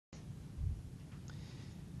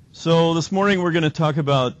So this morning we're going to talk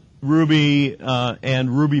about Ruby and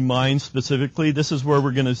Rubymine specifically. This is where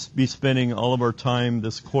we're going to be spending all of our time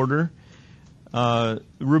this quarter.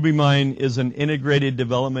 Rubymine is an integrated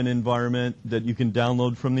development environment that you can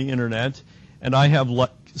download from the internet, and I have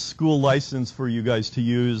school license for you guys to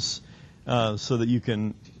use so that you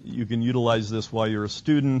can utilize this while you're a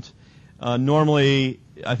student. Normally,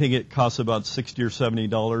 I think it costs about $60 or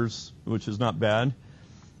 $70, which is not bad.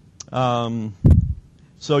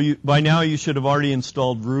 So by now you should have already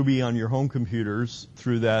installed Ruby on your home computers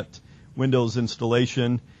through that Windows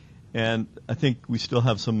installation, and I think we still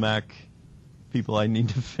have some Mac people I need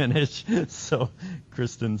to finish. So,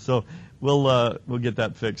 Kristen, so we'll get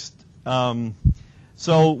that fixed.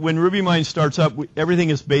 So when Rubymine starts up,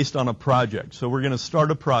 everything is based on a project. So we're going to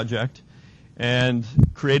start a project and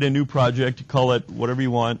create a new project. Call it whatever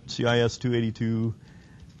you want, CIS 282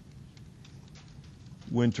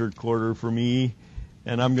 winter quarter for me.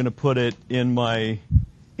 And I'm going to put it in my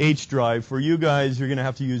H drive. For you guys, you're going to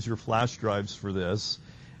have to use your flash drives for this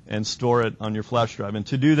and store it on your flash drive. And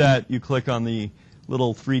to do that, you click on the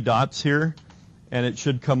little three dots here, and it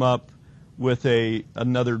should come up with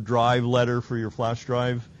another drive letter for your flash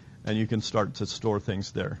drive, and you can start to store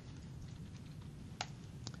things there.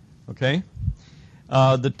 Okay?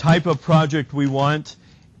 The type of project we want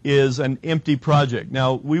is an empty project.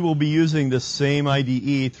 Now, we will be using the same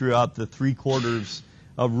IDE throughout the 3 quarters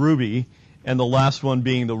of Ruby, and the last one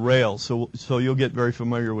being the Rails. So you'll get very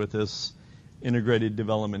familiar with this integrated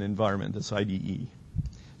development environment, this IDE.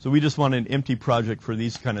 So we just want an empty project for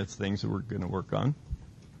these kind of things that we're going to work on.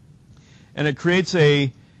 And it creates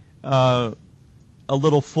a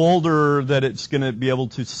little folder that it's going to be able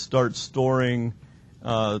to start storing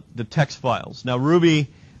the text files. Now Ruby,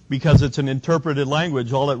 because it's an interpreted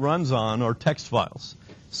language, all it runs on are text files.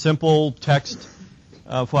 Simple text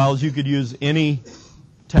files. You could use any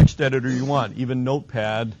text editor you want, even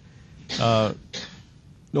Notepad,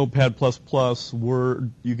 Notepad++,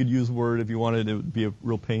 Word. You could use Word if you wanted. It would be a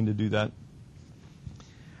real pain to do that.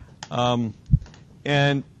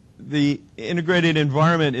 And the integrated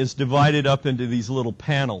environment is divided up into these little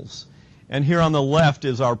panels. And here on the left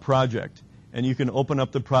is our project. And you can open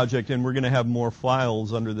up the project, and we're going to have more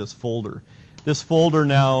files under this folder. This folder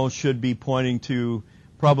now should be pointing to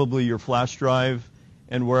probably your flash drive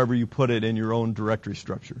and wherever you put it in your own directory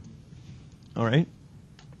structure. All right?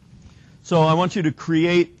 So I want you to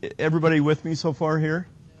create, everybody with me so far here?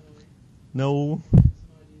 No?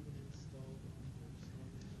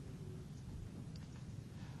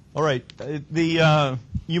 All right.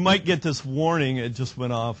 You might get this warning, it just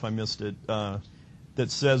went off, I missed it, that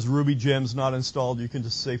says Ruby gems not installed. You can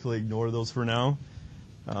just safely ignore those for now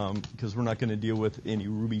because we're not going to deal with any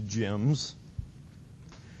Ruby gems.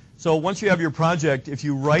 So once you have your project, if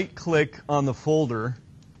you right-click on the folder,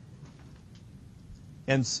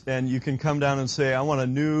 and you can come down and say, I want a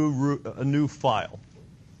new file.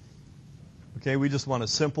 Okay, we just want a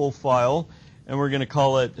simple file, and we're going to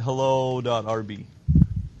call it hello.rb.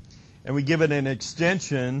 And we give it an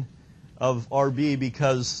extension of RB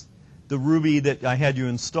because the Ruby that I had you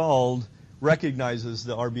installed recognizes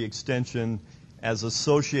the RB extension as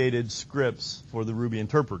associated scripts for the Ruby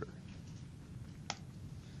interpreter.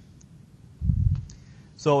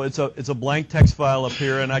 So it's a blank text file up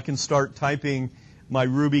here, and I can start typing my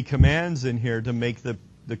Ruby commands in here to make the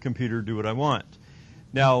computer do what I want.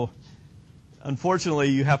 Now, unfortunately,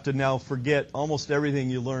 you have to now forget almost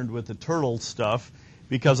everything you learned with the turtle stuff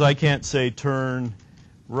because I can't say turn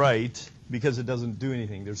right because it doesn't do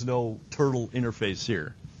anything. There's no turtle interface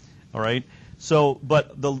here. All right? So,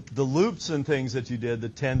 but the loops and things that you did, the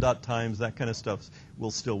 10.times, that kind of stuff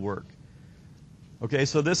will still work. Okay,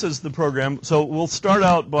 so this is the program. So we'll start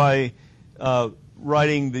out by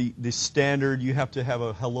writing the standard. You have to have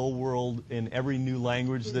a hello world in every new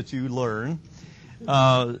language that you learn.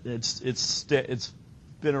 It's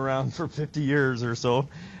been around for 50 years or so.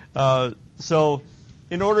 So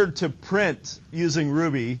in order to print using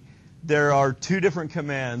Ruby, there are 2 different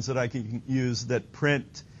commands that I can use that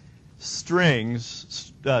print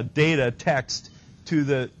strings, data, text, to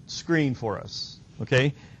the screen for us.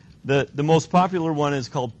 Okay? The most popular one is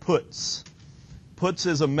called puts. Puts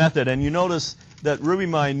is a method, and you notice that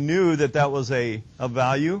Rubymine knew that that was a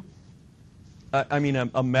value,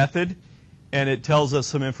 a method, and it tells us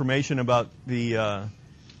some information about the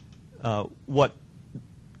what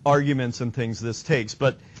arguments and things this takes.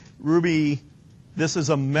 But Ruby, this is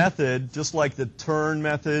a method, just like the turn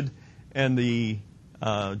method and the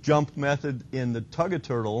jump method in the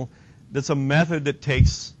tug-a-turtle. That's a method that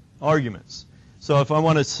takes arguments. So if I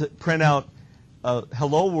want to print out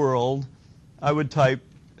hello world, I would type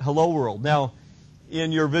hello world. Now,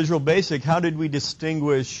 in your Visual Basic, how did we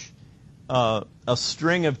distinguish a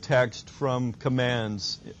string of text from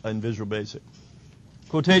commands in Visual Basic?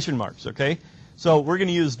 Quotation marks, okay? So we're going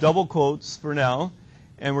to use double quotes for now,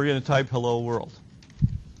 and we're going to type hello world.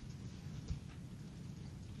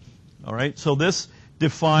 All right, so this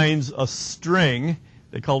defines a string.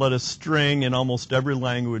 They call it a string in almost every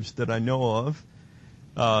language that I know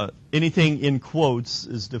of. Anything in quotes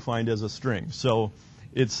is defined as a string. So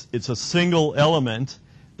it's a single element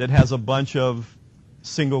that has a bunch of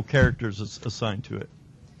single characters assigned to it.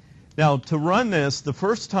 Now, to run this, the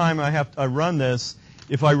first time I run this,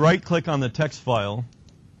 if I right-click on the text file,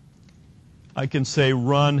 I can say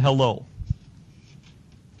run hello.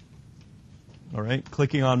 All right,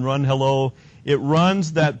 clicking on run hello, it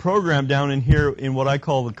runs that program down in here in what I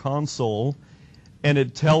call the console, and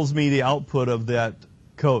it tells me the output of that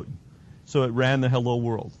code. So it ran the hello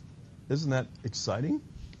world. Isn't that exciting?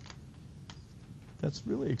 That's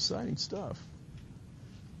really exciting stuff.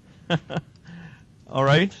 All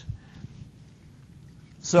right.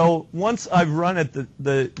 So once I've run it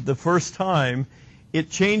the first time, it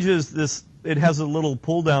changes this. It has a little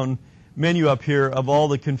pull-down menu up here of all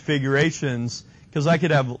the configurations, because I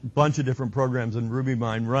could have a bunch of different programs in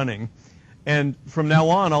Rubymine running. And from now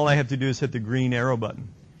on, all I have to do is hit the green arrow button,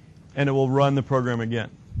 and it will run the program again.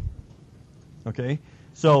 Okay?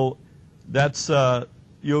 So that's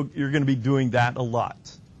you're going to be doing that a lot.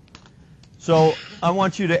 So I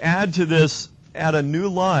want you to add to this, add a new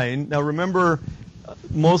line. Now remember,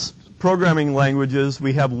 most programming languages,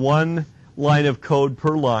 we have one line of code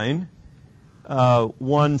per line,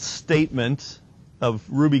 one statement of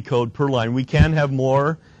Ruby code per line. We can have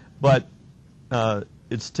more, but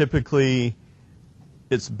it's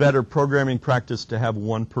better programming practice to have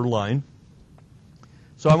one per line.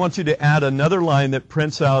 So I want you to add another line that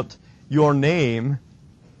prints out your name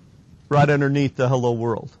right underneath the hello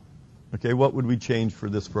world. Okay, what would we change for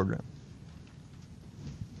this program?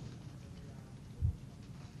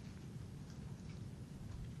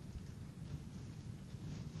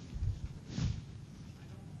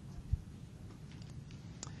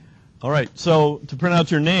 All right, so to print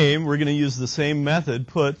out your name, we're going to use the same method,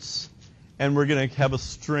 puts, and we're going to have a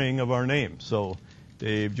string of our name. So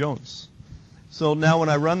Dave Jones. So now when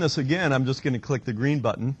I run this again, I'm just going to click the green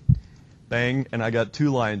button, bang, and I got two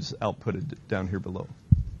lines outputted down here below.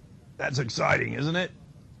 That's exciting, isn't it?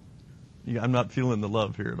 Yeah, I'm not feeling the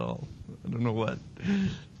love here at all. I don't know what.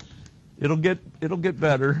 It'll get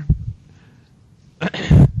better.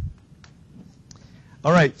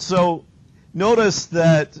 All right, so notice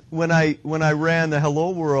that when I ran the hello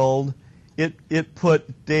world, it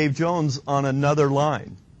put Dave Jones on another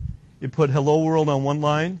line. It put hello world on one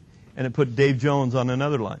line, and it put Dave Jones on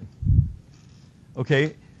another line.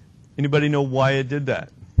 Okay? Anybody know why it did that?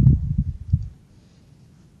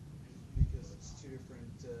 Because it's two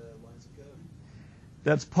different lines of code.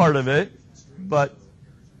 That's part of it, but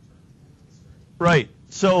right.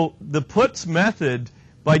 So the puts method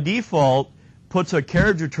by default puts a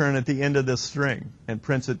carriage return at the end of this string and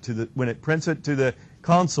prints it to when it prints it to the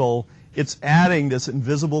console, it's adding this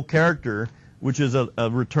invisible character, which is a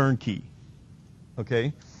return key.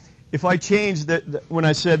 Okay? If I change that, when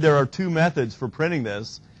I said there are two methods for printing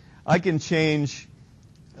this, I can change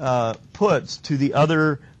puts to the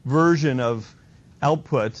other version of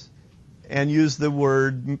output and use the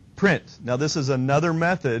word print. Now this is another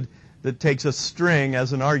method that takes a string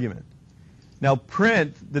as an argument. Now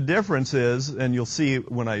print, the difference is, and you'll see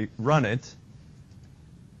when I run it,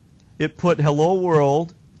 it put hello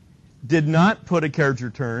world, did not put a carriage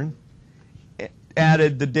return,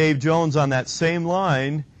 added the Dave Jones on that same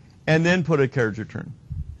line, and then put a carriage return.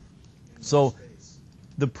 So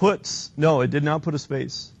the puts, no, it did not put a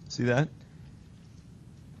space. See that?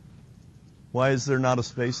 Why is there not a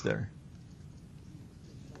space there?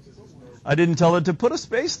 I didn't tell it to put a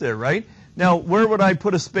space there, right? Now, where would I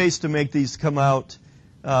put a space to make these come out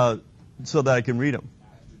so that I can read them?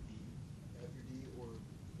 After D or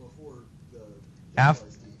before the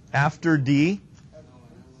After D?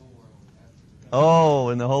 Oh,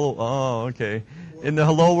 in the hello. Oh, okay. In the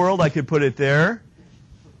hello world, I could put it there,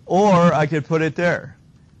 or I could put it there.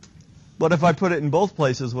 But if I put it in both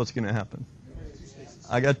places, what's going to happen?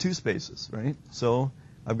 I got two spaces, right? So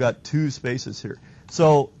I've got two spaces here.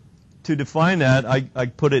 So to define that, I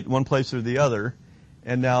put it one place or the other,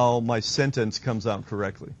 and now my sentence comes out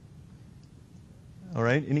correctly. All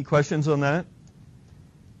right? Any questions on that?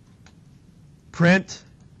 Print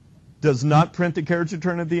does not print the carriage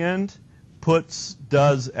return at the end. Puts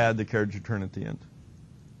does add the carriage return at the end.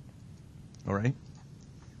 All right?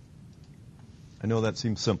 I know that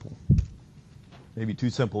seems simple. Maybe too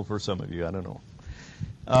simple for some of you. I don't know.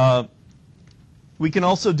 We can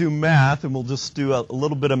also do math, and we'll just do a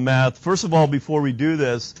little bit of math. First of all, before we do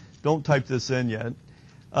this, don't type this in yet.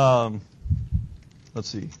 Let's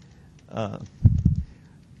see. I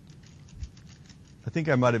think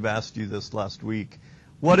I might have asked you this last week.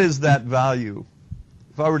 What is that value?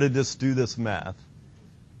 If I were to just do this math,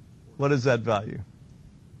 what is that value?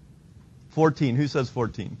 14. Who says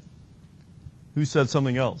 14? Who said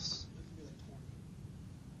something else?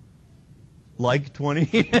 Like 20?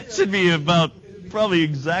 It should be about probably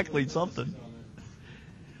exactly something.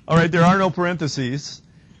 All right, there are no parentheses.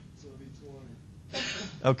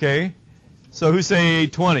 Okay. So who say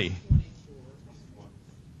 20?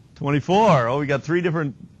 24. Oh, we got three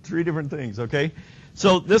different things, okay?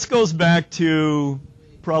 So this goes back to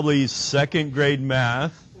probably second grade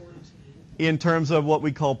math in terms of what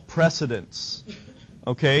we call precedence.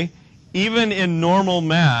 Okay? Even in normal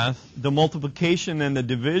math, the multiplication and the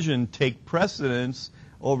division take precedence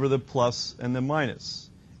over the plus and the minus,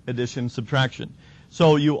 addition, subtraction.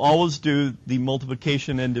 So you always do the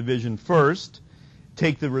multiplication and division first,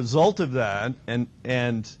 take the result of that,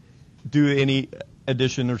 and do any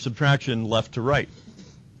addition or subtraction left to right.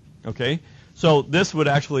 Okay? So this would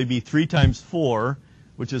actually be 3 times 4,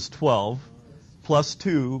 which is 12, plus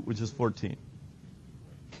 2, which is 14.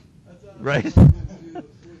 Right?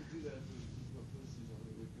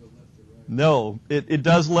 No, it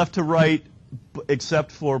does left to right,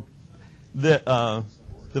 except for the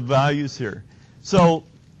values here. So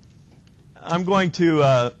I'm going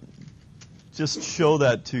to just show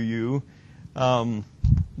that to you.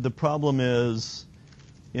 The problem is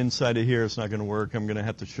inside of here it's not going to work. I'm going to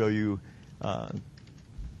have to show you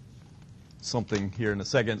something here in a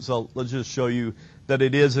second. So let's just show you that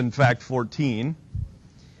it is in fact 14.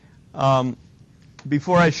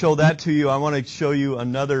 Before I show that to you, I want to show you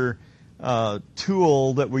another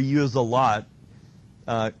tool that we use a lot.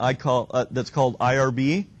 That's called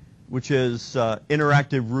IRB, which is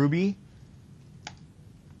Interactive Ruby.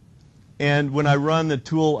 And when I run the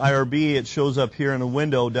tool IRB, it shows up here in a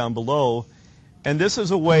window down below. And this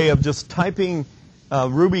is a way of just typing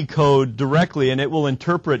Ruby code directly, and it will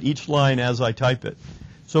interpret each line as I type it.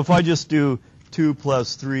 So if I just do 2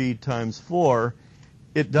 plus 3 times 4,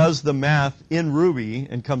 it does the math in Ruby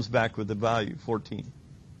and comes back with the value, 14.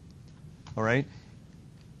 All right?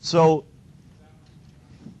 So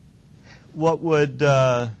what would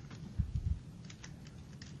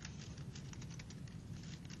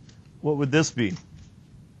this be?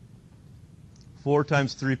 4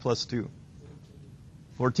 times 3 plus 2.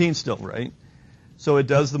 14 still, right? So it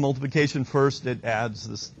does the multiplication first, it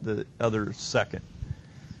adds the other second.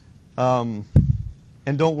 And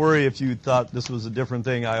don't worry if you thought this was a different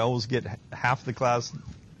thing. I always get half the class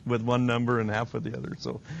with one number and half with the other.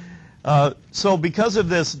 So because of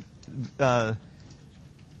this,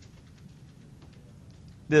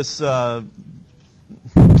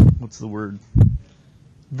 what's the word?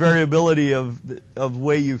 Variability of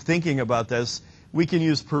way you're thinking about this, we can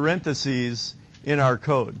use parentheses in our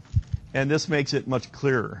code. And this makes it much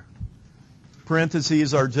clearer.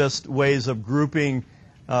 Parentheses are just ways of grouping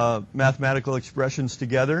mathematical expressions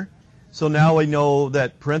together. So now we know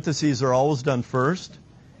that parentheses are always done first,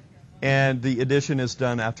 and the addition is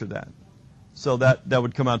done after that. So that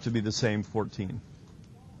would come out to be the same 14.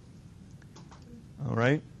 All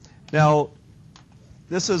right. Now,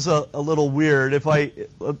 this is a little weird.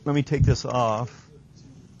 Let me take this off.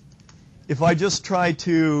 If I just try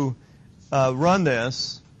to run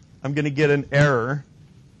this, I'm going to get an error.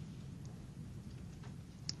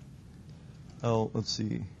 Oh, let's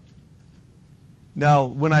see. Now,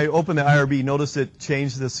 when I open the IRB, notice it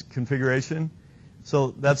changed this configuration.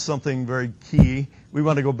 So that's something very key. We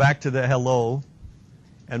want to go back to the hello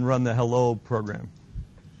and run the hello program.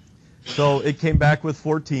 So it came back with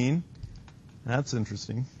 14. That's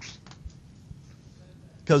interesting.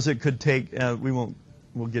 Because it could take, we'll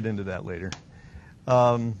get into that later.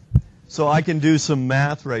 So I can do some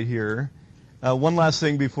math right here. One last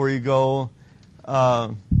thing before you go. I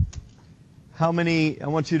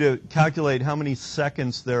want you to calculate how many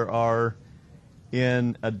seconds there are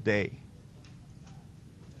in a day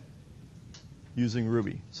using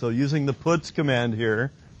Ruby. So using the puts command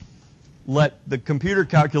here, let the computer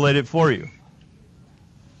calculate it for you.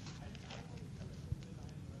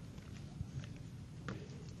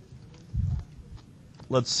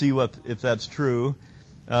 Let's see if that's true.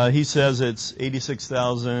 He says it's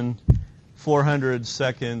 86,400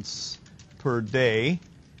 seconds per day.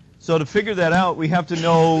 So to figure that out, we have to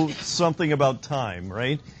know something about time,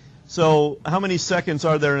 right? So how many seconds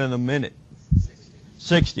are there in a minute?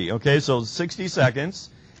 60. Okay, so 60 seconds.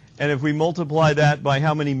 And if we multiply that by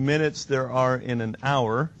how many minutes there are in an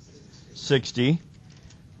hour, 60,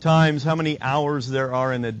 times how many hours there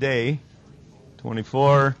are in a day,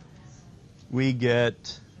 24, we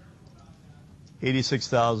get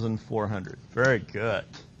 86,400. Very good.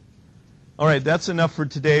 All right, that's enough for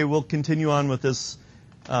today. We'll continue on with this,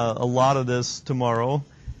 a lot of this tomorrow.